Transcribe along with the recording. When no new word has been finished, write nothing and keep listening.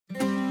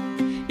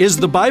Is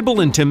the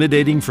Bible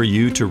intimidating for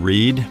you to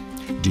read?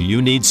 Do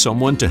you need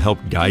someone to help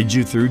guide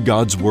you through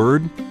God's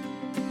Word?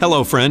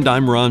 Hello, friend.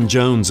 I'm Ron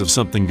Jones of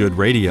Something Good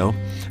Radio.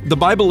 The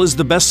Bible is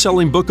the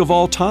best-selling book of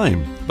all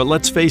time, but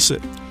let's face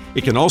it,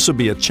 it can also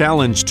be a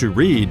challenge to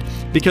read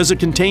because it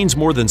contains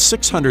more than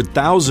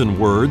 600,000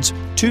 words,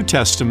 2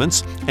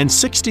 testaments, and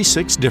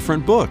 66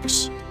 different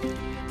books.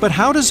 But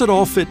how does it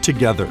all fit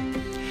together?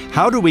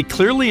 How do we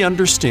clearly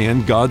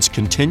understand God's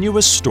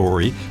continuous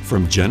story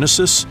from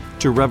Genesis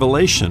to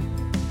Revelation?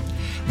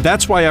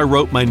 That's why I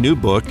wrote my new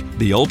book,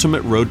 The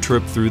Ultimate Road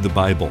Trip Through the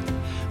Bible.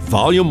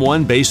 Volume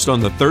 1, based on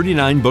the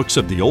 39 books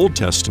of the Old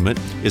Testament,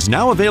 is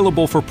now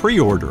available for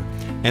pre-order,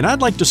 and I'd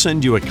like to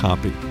send you a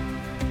copy.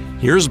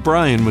 Here's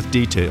Brian with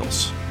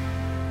details.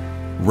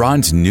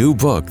 Ron's new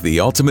book, The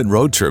Ultimate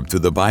Road Trip Through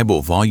the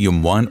Bible,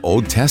 Volume 1,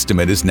 Old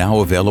Testament, is now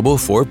available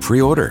for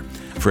pre-order.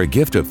 For a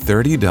gift of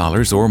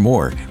 $30 or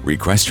more,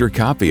 request your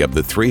copy of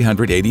the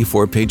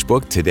 384-page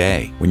book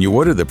today. When you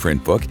order the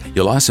print book,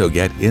 you'll also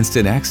get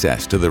instant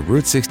access to the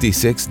Route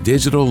 66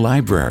 Digital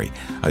Library,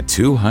 a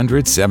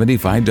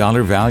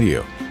 $275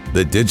 value.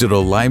 The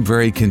digital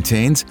library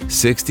contains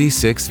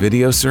 66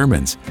 video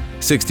sermons,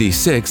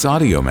 66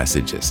 audio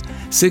messages,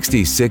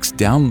 66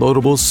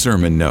 downloadable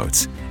sermon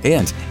notes,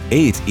 and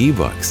 8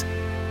 ebooks.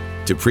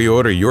 To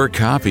pre-order your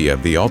copy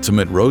of The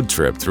Ultimate Road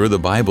Trip Through the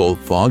Bible,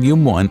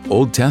 Volume 1,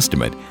 Old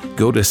Testament,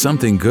 go to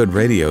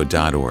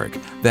somethinggoodradio.org.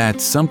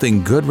 That's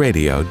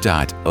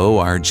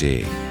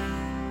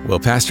somethinggoodradio.org. Well,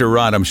 Pastor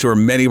Ron, I'm sure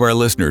many of our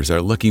listeners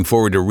are looking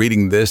forward to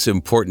reading this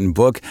important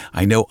book.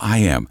 I know I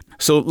am.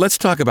 So let's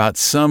talk about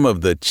some of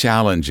the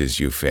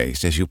challenges you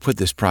faced as you put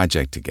this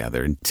project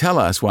together, and tell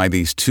us why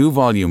these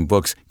 2-volume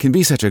books can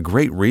be such a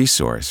great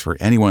resource for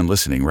anyone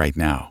listening right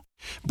now.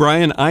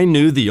 Brian, I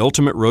knew The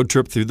Ultimate Road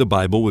Trip Through the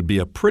Bible would be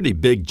a pretty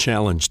big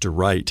challenge to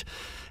write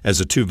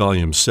as a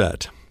 2-volume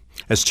set.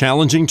 As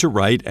challenging to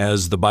write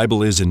as the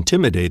Bible is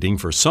intimidating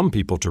for some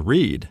people to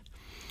read.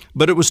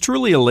 But it was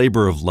truly a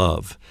labor of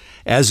love,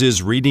 as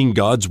is reading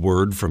God's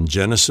Word from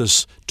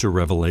Genesis to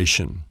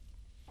Revelation.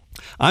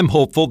 I'm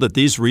hopeful that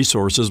these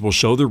resources will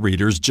show the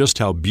readers just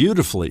how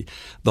beautifully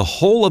the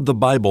whole of the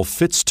Bible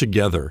fits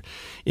together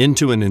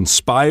into an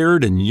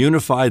inspired and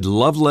unified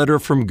love letter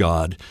from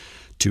God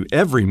to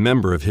every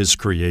member of His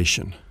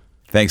creation.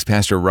 Thanks,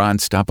 Pastor Ron.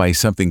 Stop by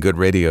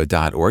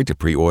somethinggoodradio.org to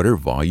pre-order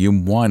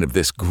Volume 1 of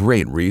this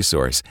great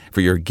resource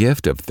for your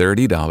gift of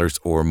 $30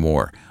 or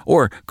more.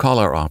 Or call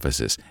our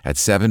offices at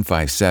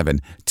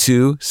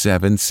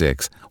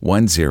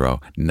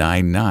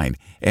 757-276-1099.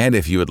 And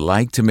if you would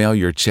like to mail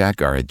your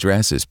check, our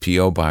address is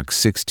P.O. Box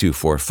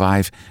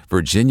 6245,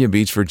 Virginia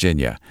Beach,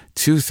 Virginia,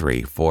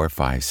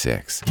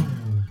 23456.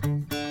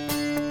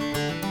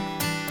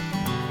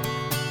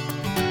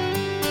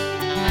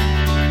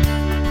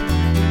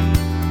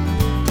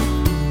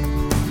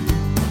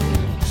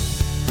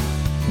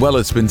 Well,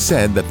 it's been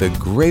said that the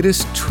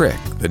greatest trick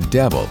the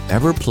devil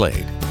ever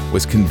played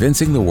was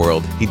convincing the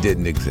world he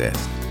didn't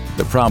exist.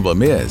 The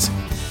problem is,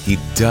 he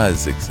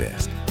does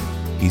exist.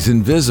 He's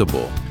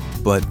invisible,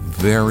 but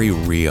very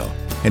real,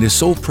 and his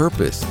sole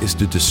purpose is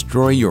to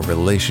destroy your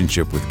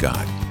relationship with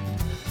God.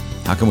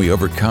 How can we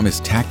overcome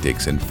his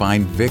tactics and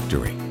find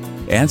victory?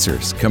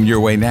 Answers come your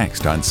way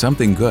next on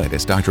Something Good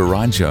as Dr.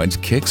 Ron Jones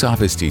kicks off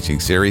his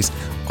teaching series,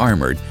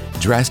 Armored,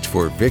 Dressed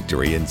for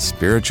Victory in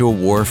Spiritual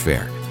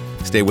Warfare.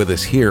 Stay with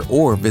us here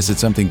or visit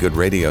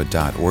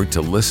somethinggoodradio.org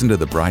to listen to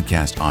the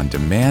broadcast on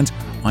demand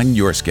on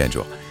your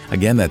schedule.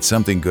 Again, that's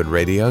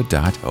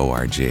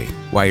somethinggoodradio.org.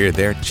 While you're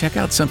there, check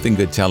out Something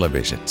Good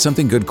Television,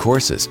 Something Good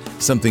Courses,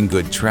 Something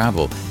Good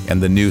Travel,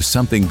 and the new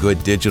Something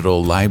Good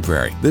Digital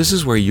Library. This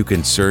is where you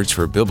can search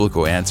for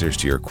biblical answers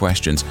to your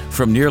questions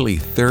from nearly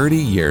 30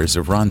 years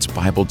of Ron's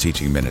Bible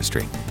teaching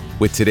ministry.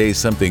 With today's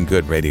Something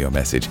Good radio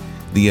message,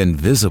 The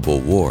Invisible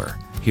War,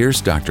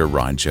 here's Dr.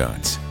 Ron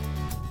Jones.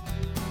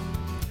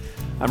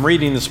 I'm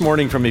reading this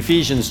morning from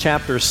Ephesians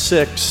chapter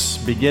 6,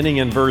 beginning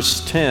in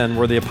verse 10,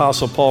 where the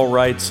Apostle Paul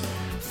writes,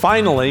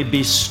 "Finally,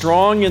 be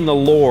strong in the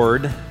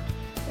Lord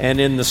and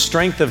in the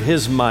strength of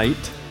His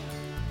might.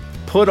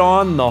 Put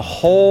on the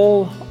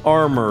whole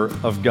armor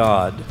of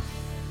God,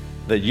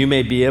 that you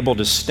may be able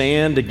to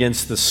stand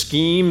against the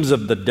schemes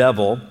of the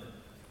devil.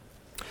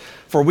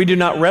 For we do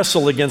not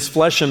wrestle against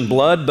flesh and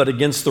blood, but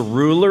against the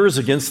rulers,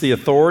 against the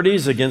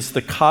authorities, against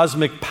the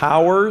cosmic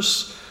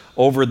powers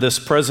over this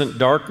present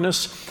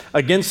darkness,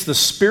 against the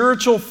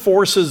spiritual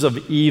forces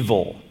of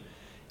evil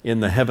in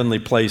the heavenly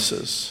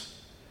places.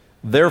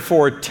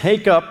 Therefore,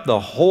 take up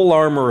the whole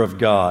armor of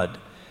God,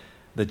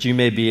 that you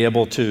may be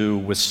able to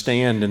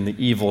withstand in the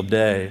evil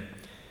day,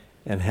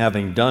 and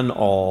having done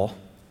all,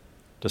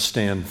 to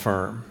stand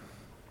firm."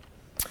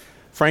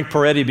 Frank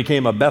Peretti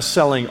became a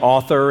best-selling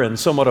author and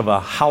somewhat of a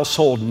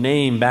household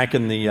name back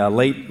in the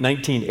late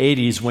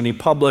 1980s when he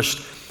published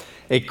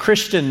a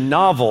Christian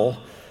novel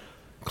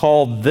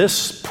called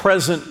This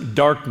Present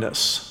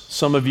Darkness.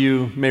 Some of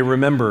you may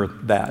remember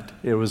that.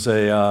 It was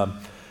a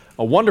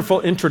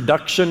wonderful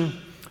introduction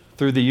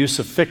through the use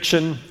of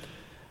fiction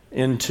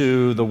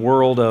into the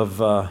world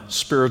of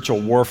spiritual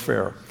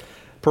warfare.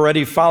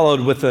 Peretti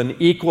followed with an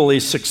equally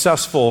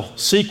successful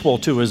sequel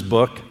to his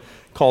book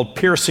called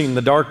Piercing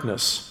the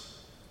Darkness.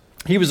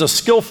 He was a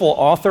skillful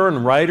author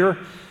and writer,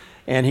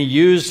 and he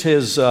used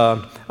his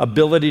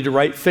ability to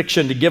write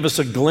fiction to give us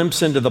a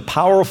glimpse into the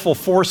powerful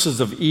forces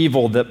of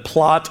evil that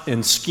plot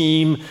and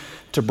scheme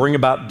to bring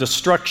about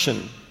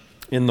destruction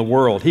in the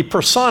world. He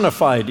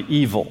personified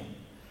evil.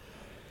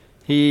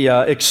 He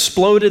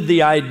exploded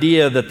the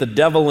idea that the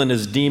devil and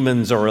his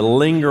demons are a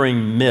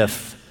lingering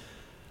myth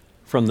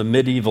from the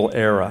medieval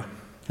era.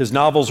 His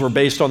novels were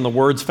based on the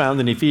words found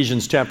in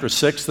Ephesians chapter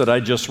 6 that I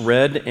just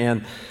read,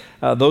 and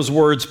those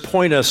words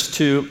point us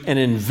to an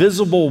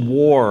invisible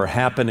war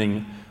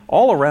happening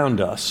all around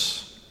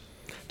us.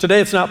 Today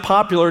it's not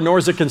popular, nor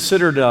is it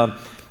considered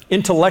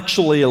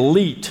intellectually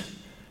elite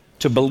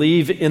to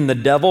believe in the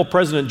devil.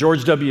 President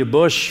George W.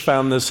 Bush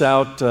found this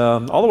out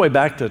all the way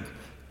back to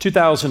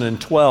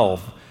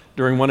 2012.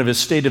 During one of his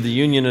State of the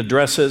Union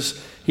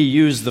addresses, he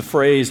used the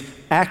phrase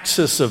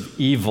axis of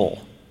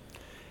evil.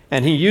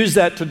 And he used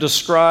that to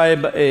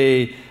describe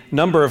a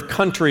number of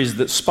countries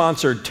that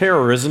sponsored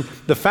terrorism.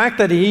 The fact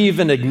that he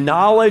even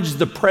acknowledged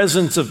the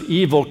presence of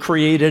evil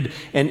created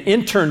an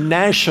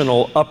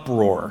international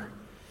uproar.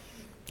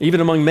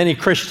 Even among many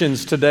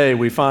Christians today,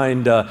 we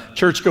find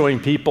church-going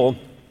people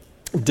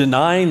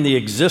denying the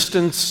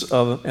existence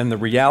of and the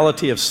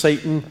reality of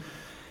Satan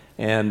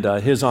and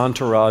his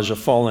entourage of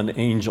fallen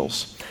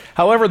angels.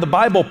 However, the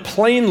Bible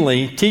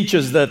plainly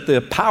teaches that the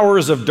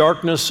powers of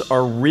darkness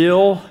are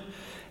real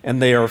and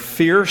they are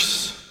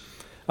fierce.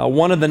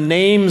 One of the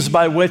names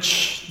by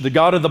which the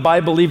God of the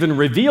Bible even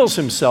reveals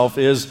himself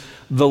is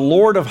the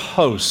Lord of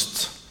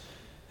Hosts.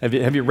 Have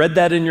you read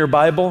that in your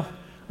Bible?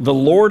 The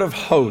Lord of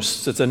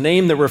Hosts. It's a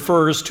name that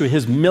refers to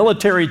his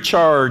military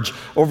charge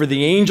over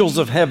the angels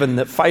of heaven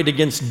that fight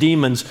against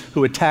demons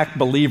who attack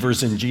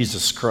believers in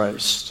Jesus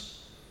Christ.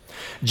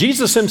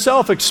 Jesus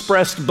himself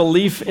expressed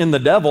belief in the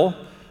devil,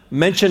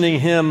 mentioning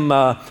him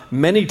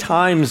many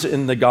times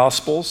in the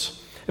Gospels.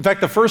 In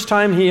fact, the first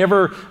time he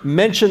ever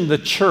mentioned the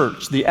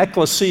church, the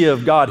ecclesia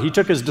of God, he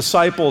took his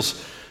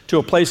disciples to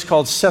a place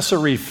called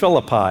Caesarea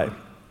Philippi.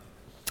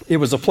 It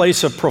was a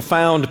place of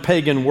profound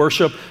pagan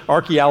worship.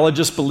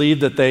 Archaeologists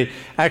believe that they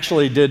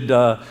actually did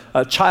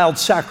child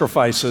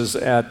sacrifices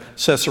at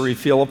Caesarea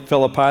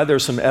Philippi.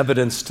 There's some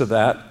evidence to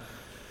that.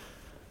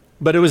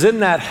 But it was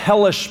in that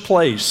hellish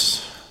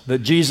place that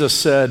Jesus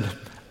said,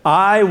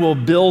 "I will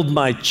build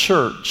my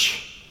church,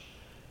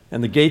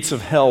 and the gates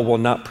of hell will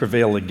not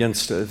prevail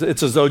against it."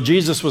 It's as though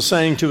Jesus was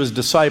saying to his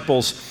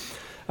disciples,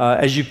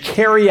 as you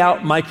carry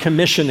out my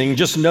commissioning,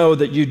 just know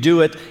that you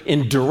do it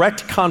in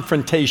direct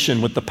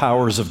confrontation with the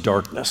powers of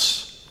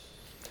darkness.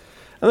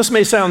 Now, this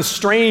may sound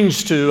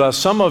strange to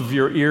some of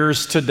your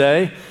ears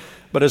today,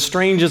 but as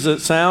strange as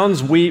it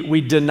sounds, we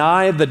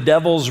deny the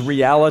devil's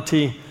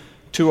reality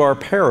to our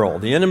peril.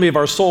 The enemy of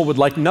our soul would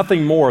like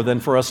nothing more than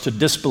for us to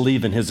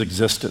disbelieve in his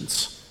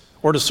existence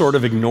or to sort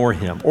of ignore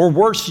him, or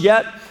worse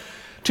yet,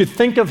 to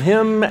think of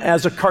him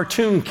as a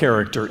cartoon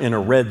character in a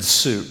red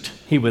suit.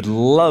 He would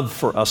love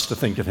for us to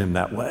think of him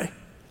that way.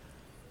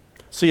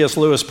 C.S.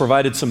 Lewis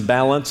provided some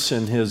balance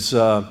in his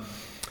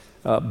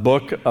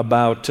book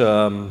about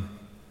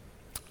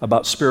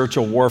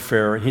spiritual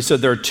warfare. He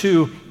said there are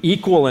two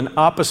equal and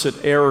opposite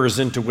errors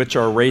into which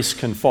our race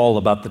can fall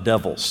about the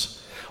devils.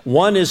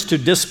 One is to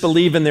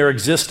disbelieve in their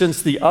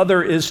existence. The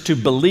other is to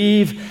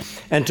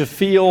believe and to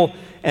feel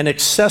an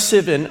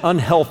excessive and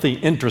unhealthy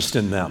interest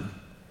in them.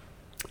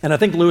 And I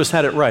think Lewis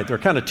had it right. There are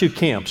kind of two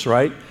camps,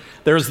 right?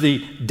 There's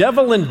the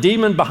devil and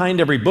demon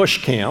behind every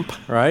bush camp,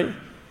 right?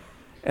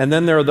 And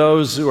then there are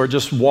those who are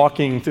just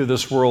walking through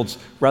this world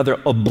rather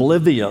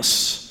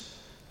oblivious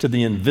to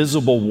the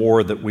invisible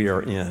war that we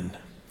are in.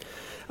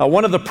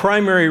 One of the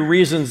primary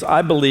reasons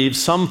I believe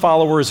some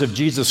followers of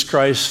Jesus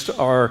Christ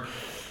are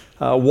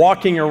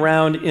walking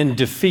around in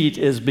defeat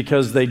is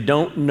because they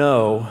don't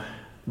know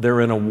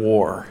they're in a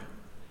war.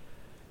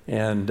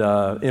 And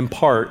in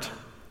part,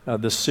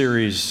 this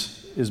series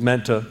is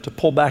meant to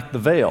pull back the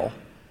veil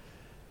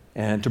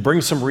and to bring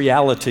some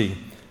reality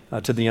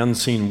to the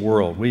unseen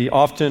world. We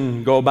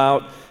often go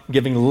about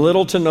giving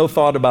little to no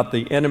thought about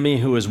the enemy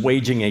who is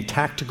waging a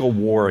tactical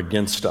war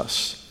against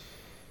us.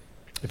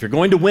 If you're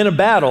going to win a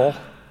battle,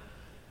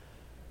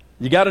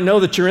 you got to know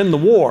that you're in the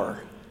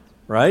war,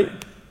 right?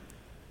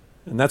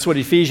 And that's what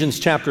Ephesians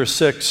chapter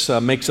 6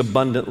 makes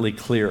abundantly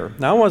clear.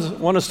 Now I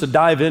want us to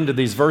dive into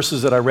these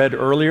verses that I read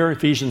earlier,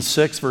 Ephesians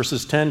 6,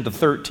 verses 10 to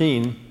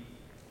 13.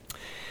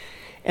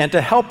 And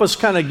to help us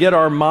kind of get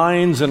our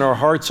minds and our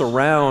hearts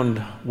around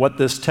what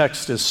this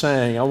text is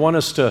saying, I want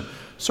us to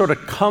sort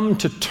of come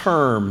to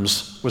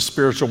terms with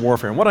spiritual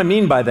warfare. And what I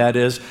mean by that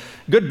is,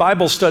 good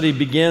Bible study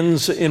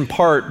begins in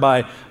part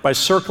by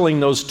circling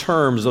those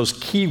terms, those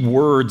key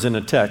words in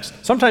a text.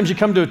 Sometimes you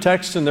come to a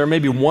text and there may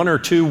be one or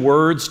two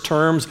words,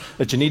 terms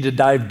that you need to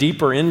dive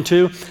deeper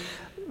into.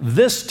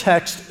 This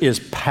text is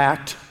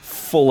packed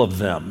full of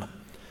them.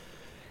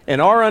 And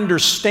our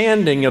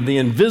understanding of the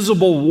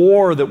invisible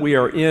war that we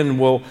are in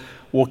will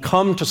will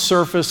come to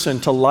surface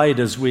and to light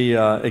as we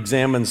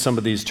examine some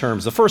of these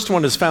terms. The first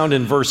one is found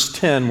in verse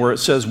 10, where it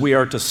says, we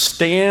are to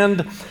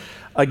stand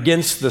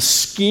against the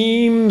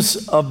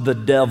schemes of the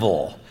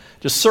devil.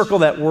 Just circle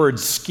that word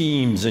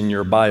schemes in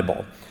your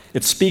Bible.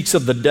 It speaks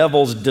of the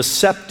devil's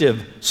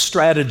deceptive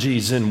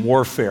strategies in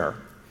warfare.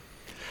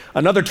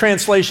 Another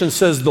translation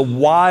says the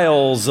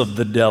wiles of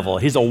the devil.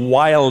 He's a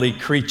wily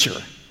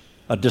creature,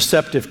 a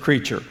deceptive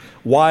creature.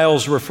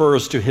 Wiles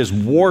refers to his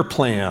war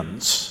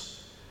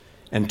plans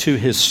and to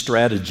his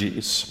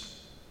strategies.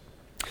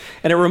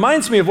 And it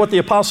reminds me of what the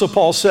Apostle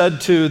Paul said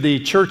to the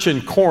church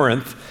in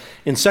Corinth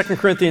in 2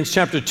 Corinthians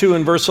chapter 2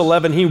 and verse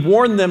 11. He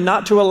warned them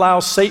not to allow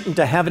Satan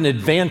to have an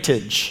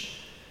advantage.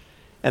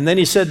 And then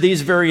he said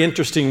these very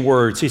interesting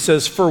words. He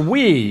says, for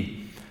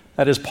we,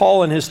 that is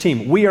Paul and his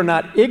team, we are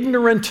not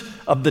ignorant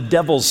of the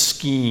devil's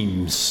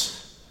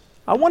schemes.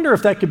 I wonder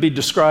if that could be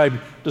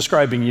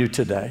describing you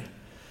today.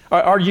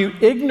 Are you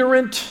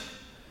ignorant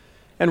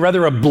and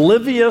rather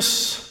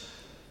oblivious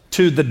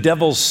to the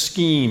devil's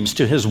schemes,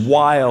 to his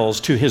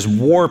wiles, to his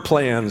war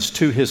plans,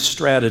 to his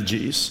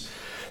strategies?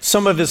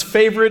 Some of his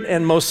favorite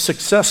and most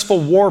successful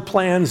war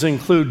plans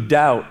include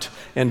doubt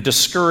and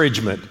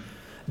discouragement,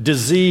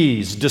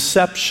 disease,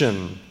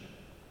 deception.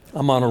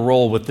 I'm on a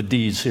roll with the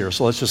D's here,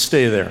 so let's just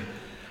stay there.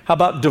 How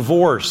about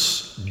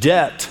divorce,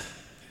 debt?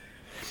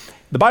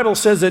 The Bible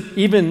says that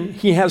even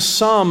he has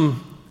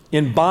some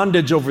in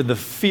bondage over the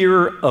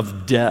fear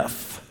of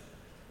death.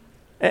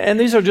 And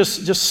these are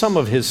just some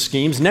of his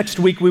schemes. Next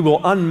week, we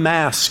will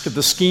unmask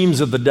the schemes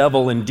of the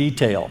devil in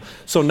detail.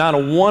 So not a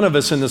one of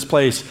us in this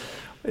place,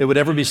 it would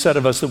ever be said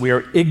of us that we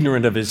are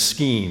ignorant of his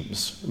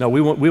schemes. No,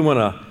 we want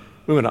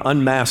to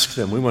unmask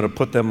them. We want to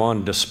put them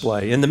on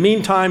display. In the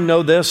meantime,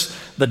 know this,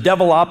 the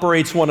devil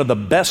operates one of the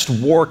best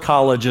war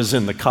colleges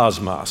in the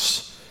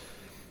cosmos.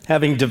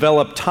 Having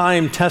developed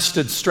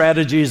time-tested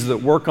strategies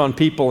that work on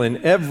people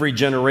in every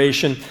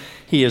generation,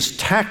 he is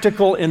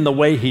tactical in the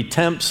way he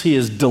tempts. He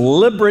is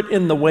deliberate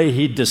in the way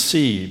he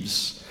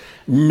deceives.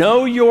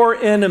 Know your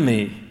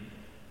enemy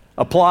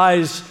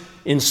applies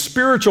in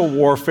spiritual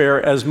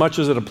warfare as much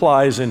as it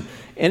applies in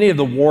any of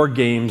the war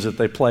games that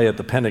they play at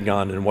the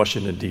Pentagon in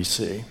Washington,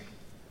 D.C.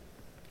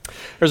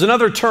 There's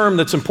another term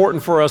that's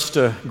important for us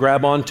to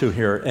grab onto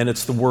here, and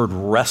it's the word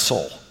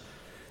wrestle.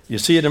 You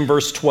see it in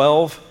verse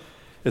 12?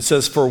 It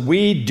says, for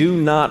we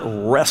do not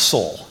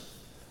wrestle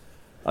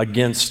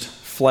against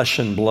flesh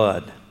and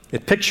blood.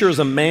 It pictures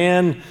a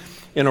man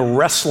in a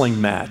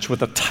wrestling match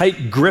with a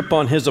tight grip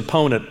on his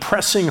opponent,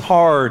 pressing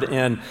hard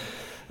and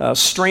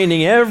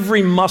straining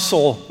every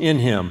muscle in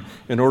him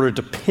in order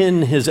to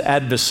pin his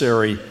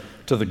adversary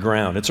to the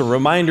ground. It's a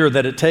reminder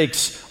that it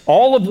takes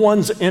all of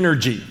one's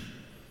energy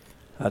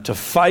to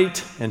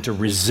fight and to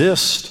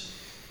resist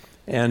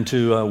and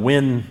to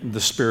win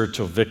the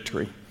spiritual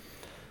victory.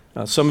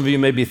 Some of you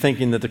may be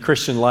thinking that the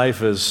Christian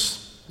life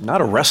is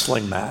not a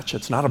wrestling match.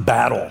 It's not a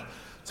battle.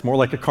 It's more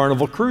like a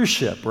Carnival cruise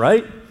ship,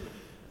 right?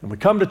 And we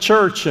come to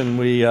church and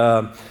we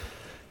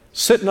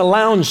sit in a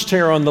lounge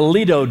chair on the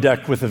Lido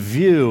deck with a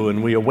view,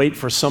 and we await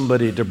for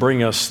somebody to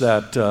bring us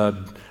that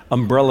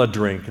umbrella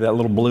drink, that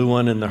little blue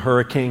one in the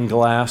hurricane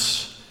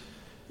glass.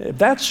 If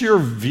that's your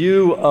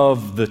view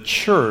of the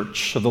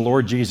church of the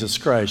Lord Jesus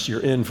Christ, you're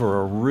in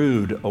for a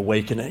rude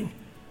awakening.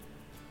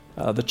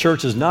 The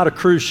church is not a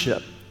cruise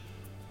ship.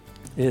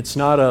 It's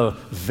not a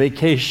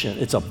vacation.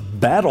 It's a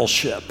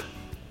battleship.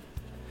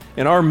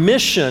 And our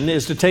mission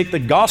is to take the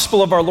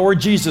gospel of our Lord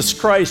Jesus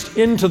Christ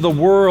into the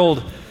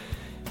world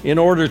in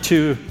order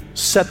to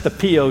set the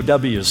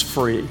POWs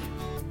free.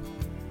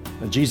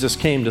 And Jesus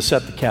came to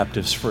set the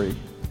captives free.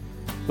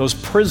 Those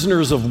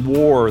prisoners of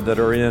war that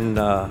are in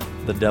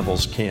the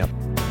devil's camp.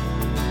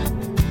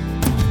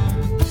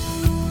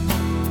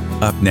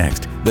 Up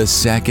next, the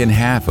second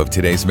half of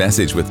today's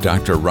message with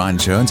Dr. Ron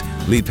Jones,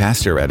 lead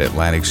pastor at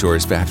Atlantic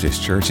Shores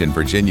Baptist Church in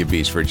Virginia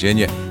Beach,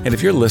 Virginia. And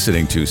if you're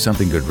listening to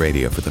Something Good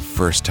Radio for the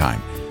first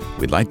time,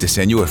 we'd like to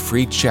send you a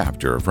free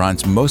chapter of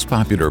Ron's most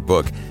popular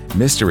book,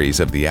 Mysteries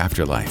of the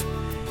Afterlife.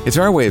 It's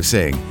our way of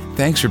saying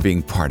thanks for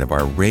being part of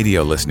our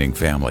radio listening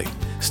family.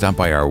 Stop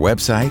by our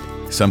website,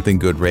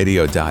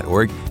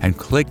 somethinggoodradio.org, and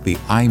click the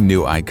I'm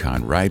New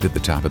icon right at the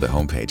top of the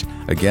homepage.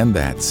 Again,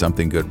 that's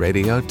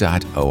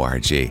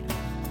somethinggoodradio.org.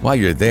 While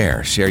you're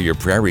there, share your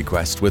prayer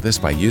requests with us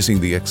by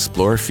using the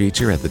Explore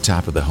feature at the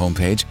top of the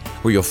homepage,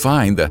 where you'll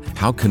find the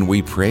How Can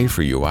We Pray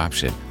For You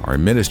option. Our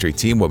ministry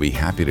team will be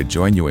happy to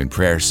join you in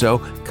prayer, so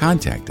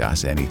contact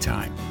us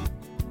anytime.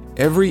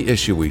 Every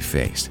issue we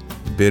face,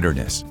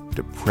 bitterness,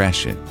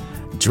 depression,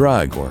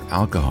 drug or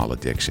alcohol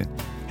addiction,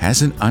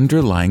 has an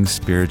underlying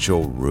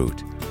spiritual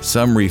root.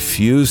 Some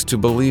refuse to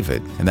believe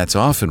it, and that's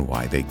often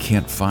why they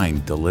can't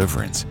find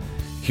deliverance.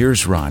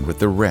 Here's Ron with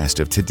the rest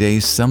of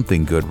today's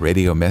Something Good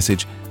Radio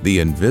message, The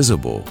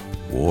Invisible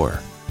War.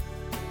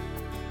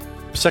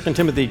 2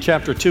 Timothy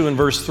chapter 2 and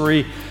verse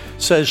 3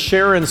 says,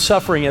 share in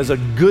suffering as a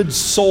good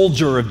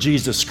soldier of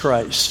Jesus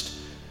Christ.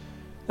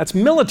 That's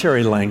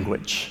military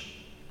language.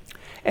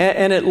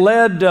 And it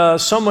led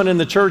someone in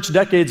the church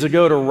decades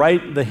ago to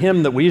write the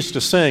hymn that we used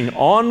to sing,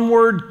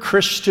 Onward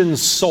Christian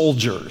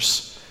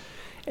Soldiers,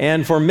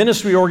 and for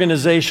ministry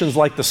organizations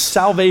like the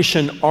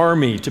Salvation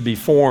Army to be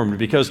formed,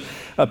 because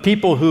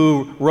people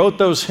who wrote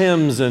those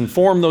hymns and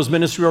formed those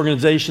ministry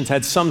organizations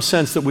had some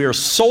sense that we are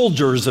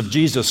soldiers of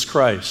Jesus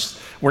Christ.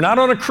 We're not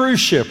on a cruise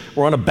ship,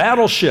 we're on a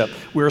battleship.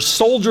 We're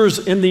soldiers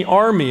in the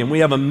army, and we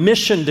have a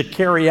mission to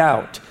carry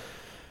out.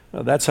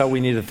 That's how we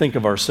need to think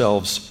of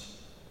ourselves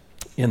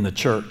in the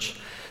church.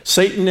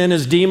 Satan and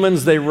his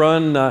demons, they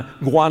run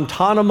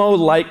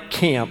Guantanamo-like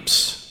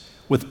camps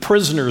with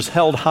prisoners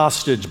held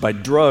hostage by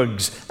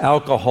drugs,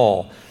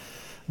 alcohol,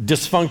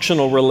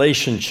 dysfunctional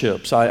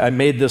relationships. I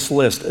made this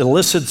list: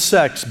 illicit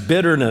sex,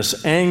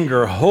 bitterness,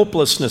 anger,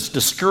 hopelessness,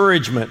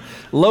 discouragement,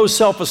 low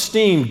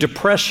self-esteem,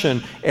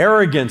 depression,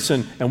 arrogance,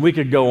 and we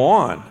could go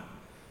on.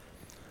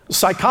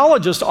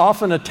 Psychologists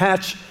often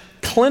attach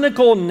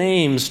clinical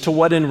names to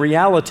what in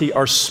reality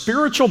are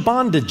spiritual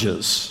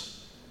bondages,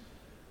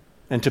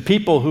 and to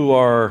people who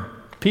are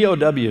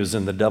POWs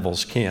in the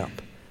devil's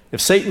camp. If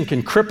Satan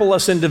can cripple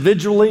us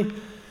individually,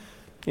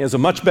 he has a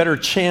much better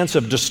chance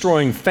of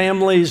destroying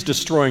families,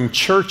 destroying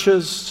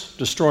churches,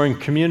 destroying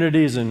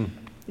communities, and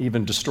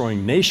even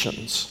destroying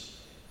nations.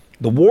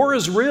 The war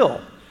is real.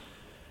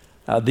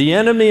 The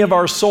enemy of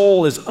our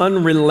soul is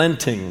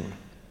unrelenting.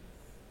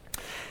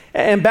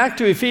 And back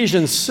to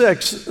Ephesians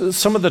 6,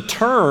 some of the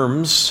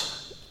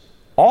terms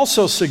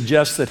also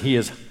suggest that he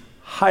is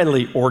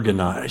highly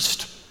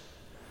organized.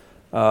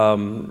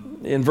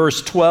 In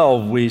verse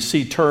 12, we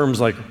see terms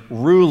like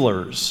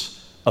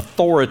rulers,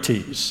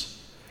 authorities,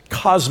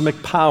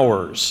 cosmic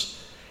powers,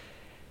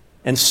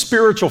 and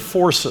spiritual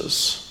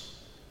forces.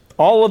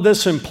 All of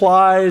this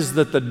implies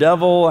that the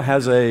devil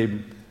has a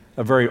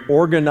very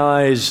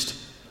organized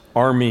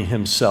army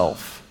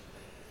himself.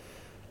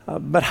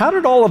 But how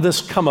did all of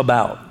this come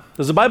about?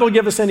 Does the Bible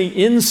give us any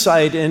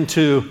insight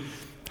into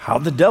how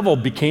the devil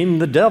became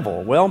the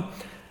devil? Well,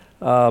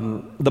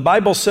 the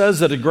Bible says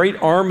that a great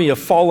army of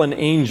fallen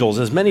angels,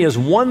 as many as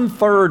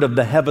 1/3 of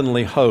the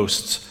heavenly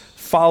hosts,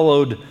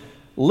 followed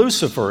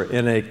Lucifer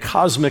in a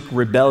cosmic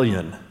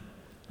rebellion.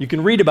 You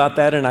can read about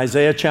that in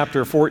Isaiah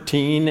chapter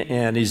 14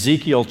 and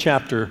Ezekiel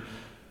chapter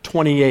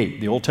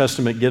 28. The Old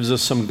Testament gives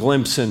us some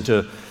glimpse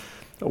into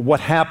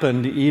what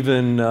happened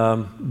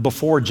even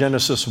before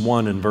Genesis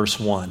 1 and verse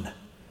 1,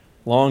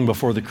 long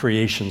before the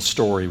creation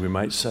story, we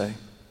might say.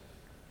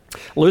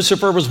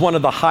 Lucifer was one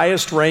of the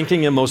highest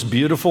ranking and most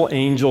beautiful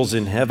angels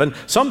in heaven.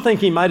 Some think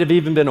he might have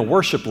even been a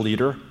worship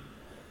leader.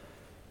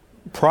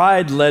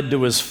 Pride led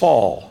to his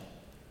fall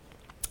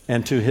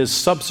and to his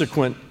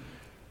subsequent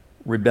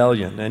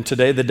rebellion. And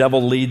today the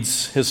devil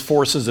leads his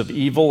forces of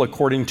evil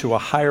according to a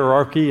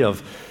hierarchy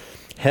of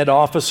head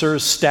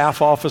officers,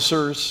 staff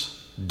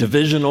officers,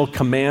 divisional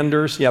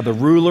commanders, the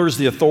rulers,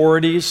 the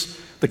authorities,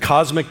 the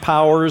cosmic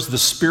powers, the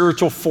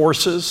spiritual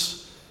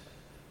forces.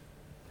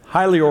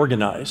 Highly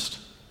organized.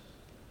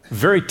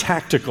 Very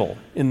tactical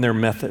in their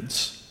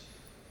methods.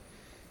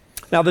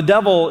 Now, the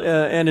devil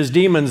and his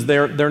demons,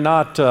 they're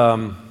not,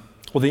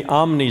 the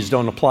omnis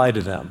don't apply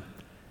to them.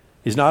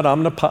 He's not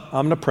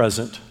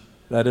omnipresent,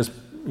 that is,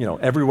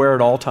 everywhere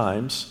at all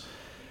times.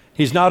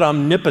 He's not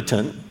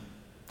omnipotent,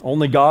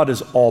 only God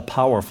is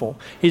all-powerful.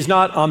 He's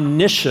not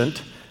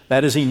omniscient,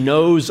 that is, he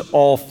knows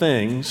all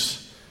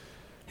things.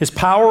 His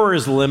power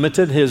is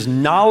limited, his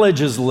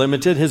knowledge is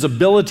limited, his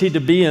ability to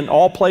be in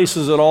all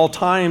places at all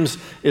times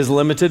is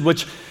limited,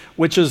 which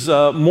is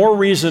more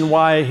reason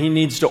why he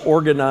needs to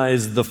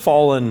organize the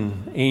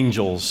fallen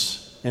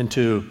angels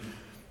into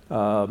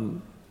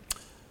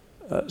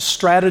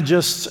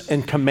strategists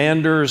and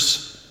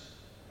commanders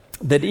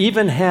that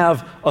even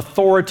have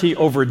authority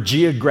over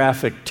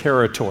geographic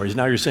territories.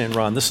 Now you're saying,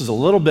 Ron, this is a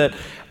little bit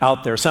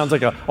out there. Sounds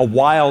like a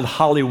wild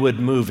Hollywood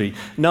movie.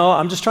 No,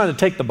 I'm just trying to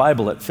take the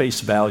Bible at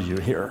face value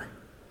here.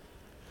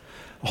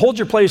 Hold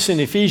your place in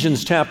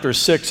Ephesians chapter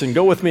 6 and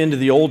go with me into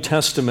the Old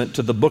Testament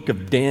to the book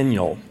of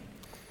Daniel.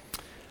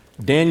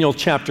 Daniel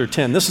chapter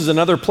 10. This is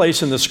another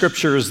place in the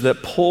scriptures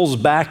that pulls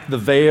back the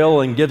veil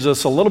and gives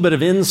us a little bit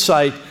of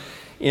insight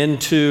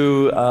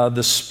into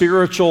the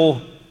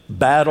spiritual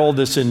battle,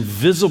 this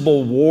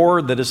invisible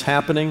war that is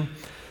happening.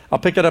 I'll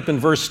pick it up in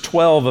verse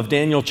 12 of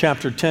Daniel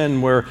chapter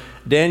 10, where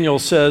Daniel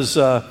says,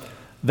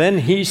 Then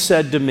he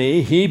said to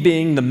me, he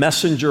being the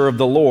messenger of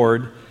the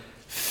Lord,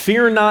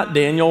 Fear not,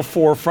 Daniel,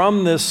 for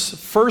from this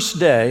first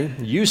day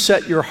you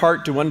set your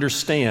heart to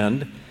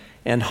understand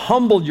and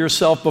humbled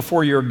yourself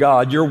before your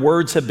God. Your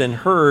words have been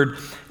heard,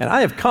 and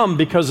I have come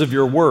because of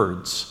your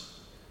words.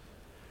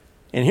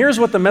 And here's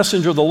what the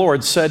messenger of the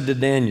Lord said to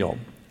Daniel.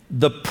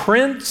 The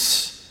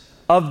prince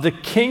of the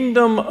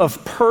kingdom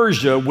of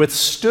Persia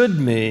withstood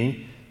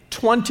me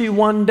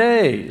 21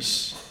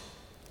 days.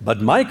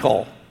 But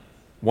Michael,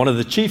 one of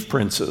the chief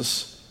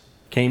princes,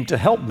 came to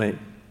help me.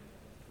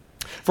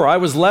 For I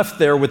was left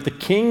there with the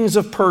kings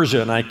of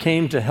Persia, and I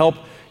came to help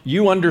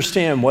you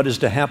understand what is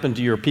to happen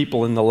to your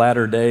people in the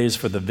latter days,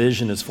 for the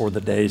vision is for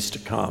the days to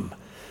come.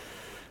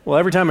 Well,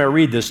 every time I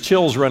read this,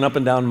 chills run up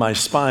and down my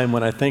spine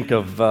when I think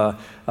of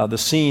the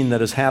scene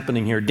that is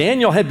happening here.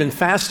 Daniel had been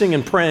fasting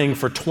and praying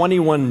for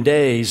 21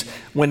 days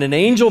when an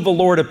angel of the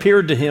Lord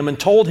appeared to him and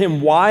told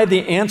him why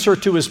the answer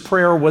to his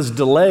prayer was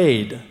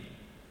delayed.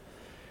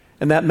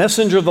 And that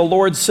messenger of the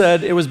Lord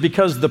said, it was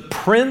because the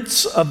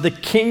prince of the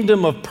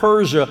kingdom of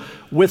Persia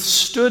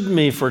withstood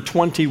me for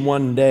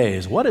 21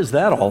 days. What is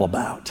that all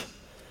about?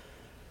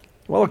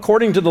 Well,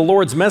 according to the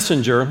Lord's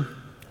messenger,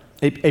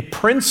 a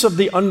prince of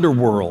the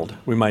underworld,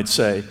 we might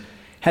say,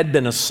 had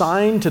been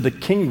assigned to the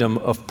kingdom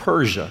of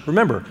Persia.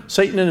 Remember,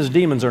 Satan and his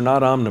demons are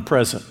not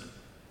omnipresent.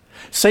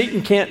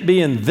 Satan can't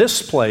be in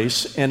this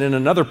place and in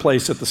another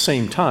place at the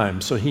same time,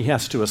 so he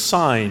has to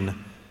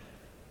assign,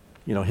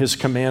 his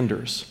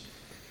commanders.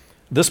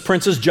 This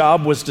prince's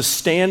job was to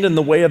stand in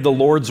the way of the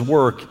Lord's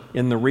work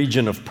in the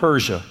region of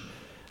Persia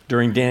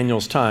during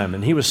Daniel's time.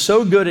 And he was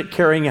so good at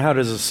carrying out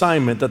his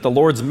assignment that the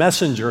Lord's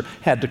messenger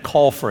had to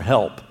call for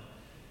help.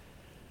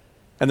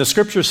 And the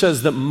scripture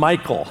says that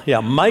Michael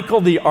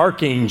the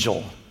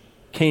archangel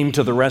came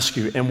to the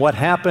rescue. And what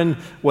happened,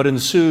 what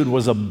ensued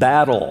was a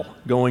battle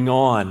going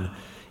on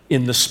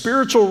in the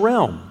spiritual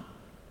realm.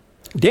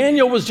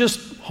 Daniel was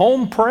just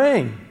home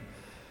praying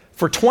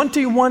for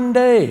 21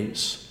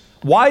 days.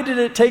 Why did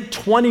it take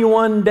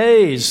 21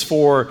 days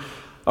for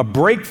a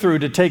breakthrough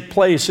to take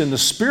place in the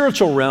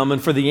spiritual realm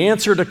and for the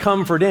answer to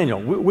come for Daniel?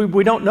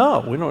 We don't know.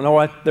 We don't know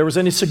why there was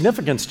any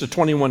significance to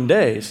 21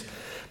 days.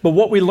 But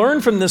what we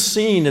learn from this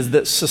scene is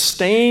that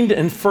sustained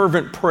and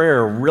fervent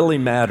prayer really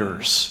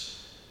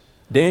matters.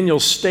 Daniel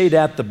stayed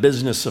at the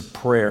business of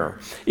prayer.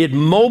 It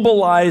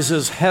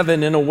mobilizes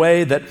heaven in a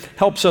way that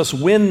helps us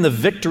win the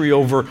victory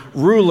over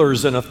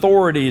rulers and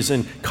authorities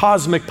and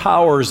cosmic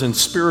powers and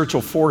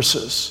spiritual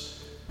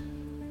forces.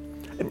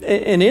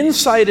 An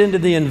insight into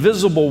the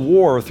invisible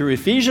war through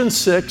Ephesians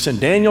 6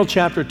 and Daniel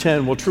chapter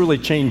 10 will truly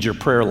change your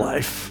prayer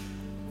life,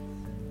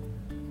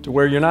 to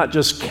where you're not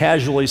just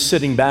casually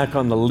sitting back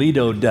on the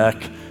Lido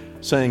deck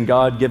saying,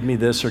 God, give me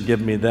this or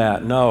give me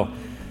that. No.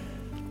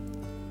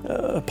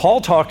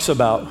 Paul talks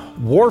about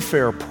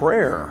warfare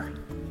prayer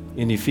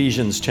in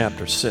Ephesians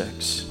chapter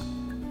 6.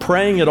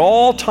 Praying at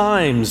all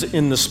times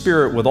in the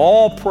Spirit with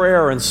all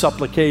prayer and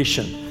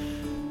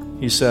supplication,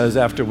 he says,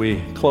 after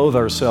we clothe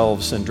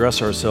ourselves and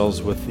dress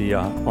ourselves with the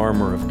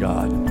armor of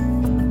God.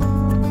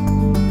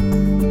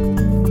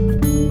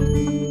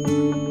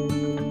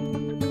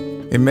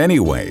 In many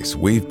ways,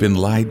 we've been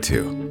lied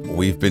to.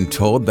 We've been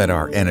told that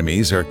our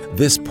enemies are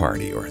this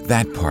party or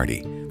that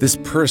party, this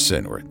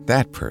person or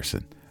that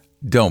person.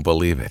 Don't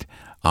believe it.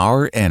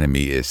 Our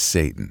enemy is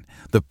Satan,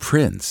 the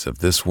prince of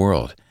this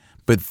world.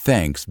 But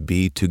thanks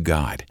be to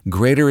God.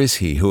 Greater is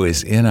he who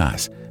is in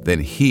us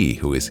than he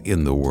who is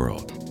in the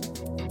world.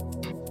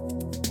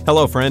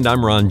 Hello, friend.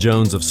 I'm Ron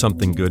Jones of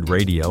Something Good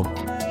Radio.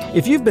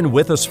 If you've been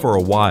with us for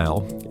a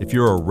while, if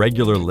you're a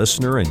regular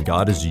listener and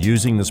God is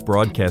using this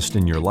broadcast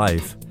in your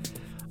life,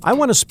 I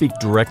want to speak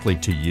directly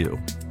to you.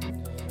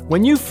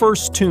 When you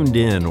first tuned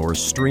in or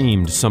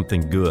streamed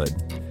Something Good,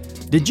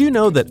 did you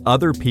know that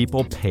other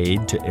people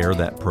paid to air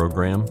that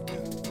program?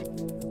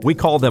 We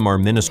call them our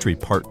ministry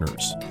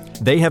partners.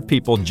 They have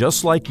people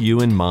just like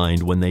you in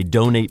mind when they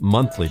donate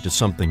monthly to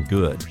Something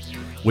Good,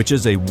 which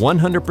is a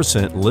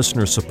 100%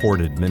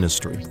 listener-supported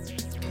ministry.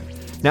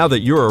 Now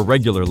that you're a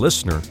regular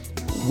listener,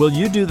 will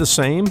you do the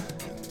same?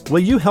 Will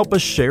you help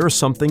us share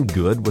something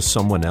good with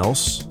someone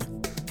else?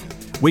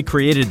 We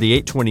created the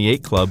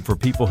 828 Club for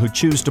people who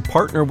choose to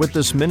partner with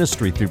this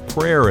ministry through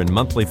prayer and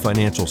monthly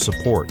financial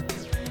support.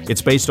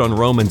 It's based on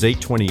Romans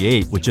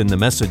 8:28, which in the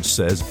message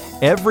says,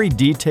 every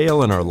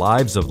detail in our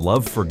lives of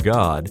love for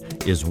God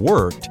is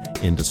worked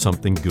into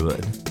something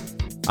good.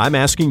 I'm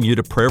asking you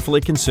to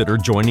prayerfully consider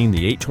joining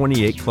the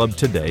 828 Club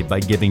today by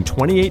giving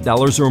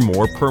 $28 or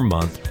more per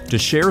month to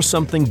share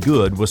something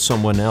good with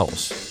someone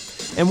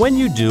else. And when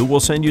you do, we'll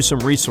send you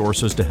some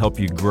resources to help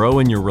you grow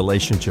in your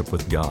relationship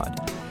with God.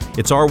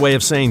 It's our way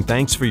of saying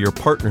thanks for your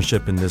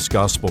partnership in this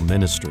gospel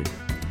ministry.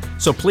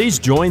 So please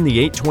join the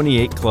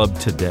 828 Club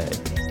today.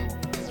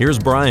 Here's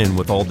Brian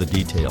with all the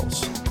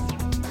details.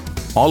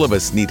 All of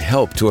us need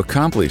help to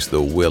accomplish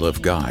the will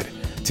of God.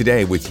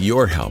 Today, with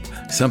your help,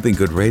 Something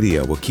Good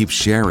Radio will keep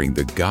sharing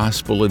the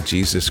gospel of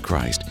Jesus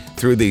Christ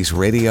through these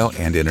radio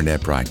and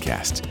internet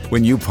broadcasts.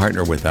 When you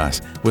partner with us,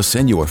 we'll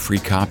send you a free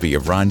copy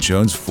of Ron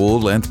Jones'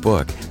 full-length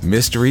book,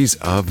 Mysteries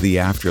of the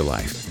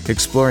Afterlife,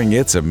 exploring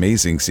its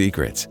amazing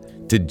secrets.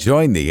 To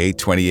join the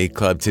 828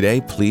 Club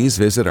today, please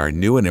visit our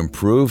new and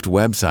improved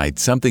website,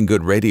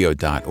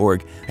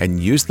 somethinggoodradio.org, and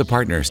use the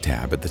Partners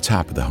tab at the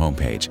top of the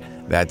homepage.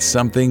 That's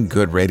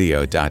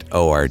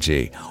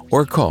somethinggoodradio.org,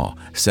 or call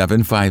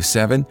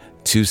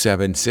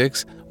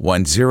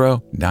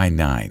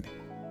 757-276-1099.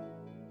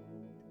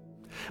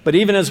 But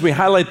even as we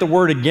highlight the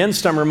word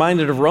against, I'm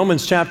reminded of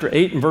Romans chapter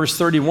 8 and verse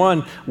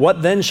 31.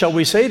 What then shall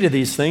we say to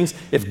these things?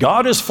 If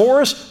God is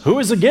for us, who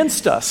is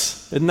against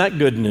us? Isn't that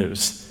good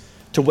news?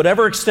 To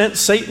whatever extent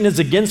Satan is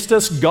against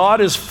us,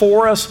 God is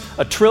for us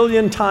 1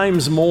 trillion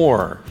times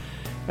more.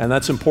 And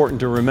that's important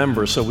to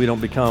remember so we don't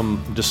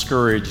become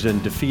discouraged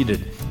and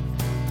defeated.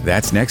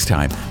 That's next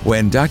time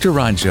when Dr.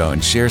 Ron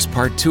Jones shares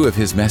part 2 of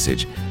his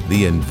message,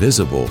 The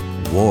Invisible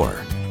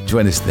War.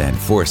 Join us then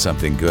for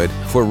Something Good.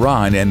 For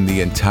Ron and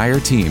the entire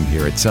team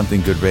here at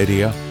Something Good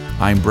Radio,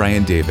 I'm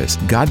Brian Davis.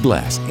 God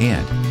bless,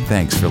 and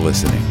thanks for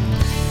listening.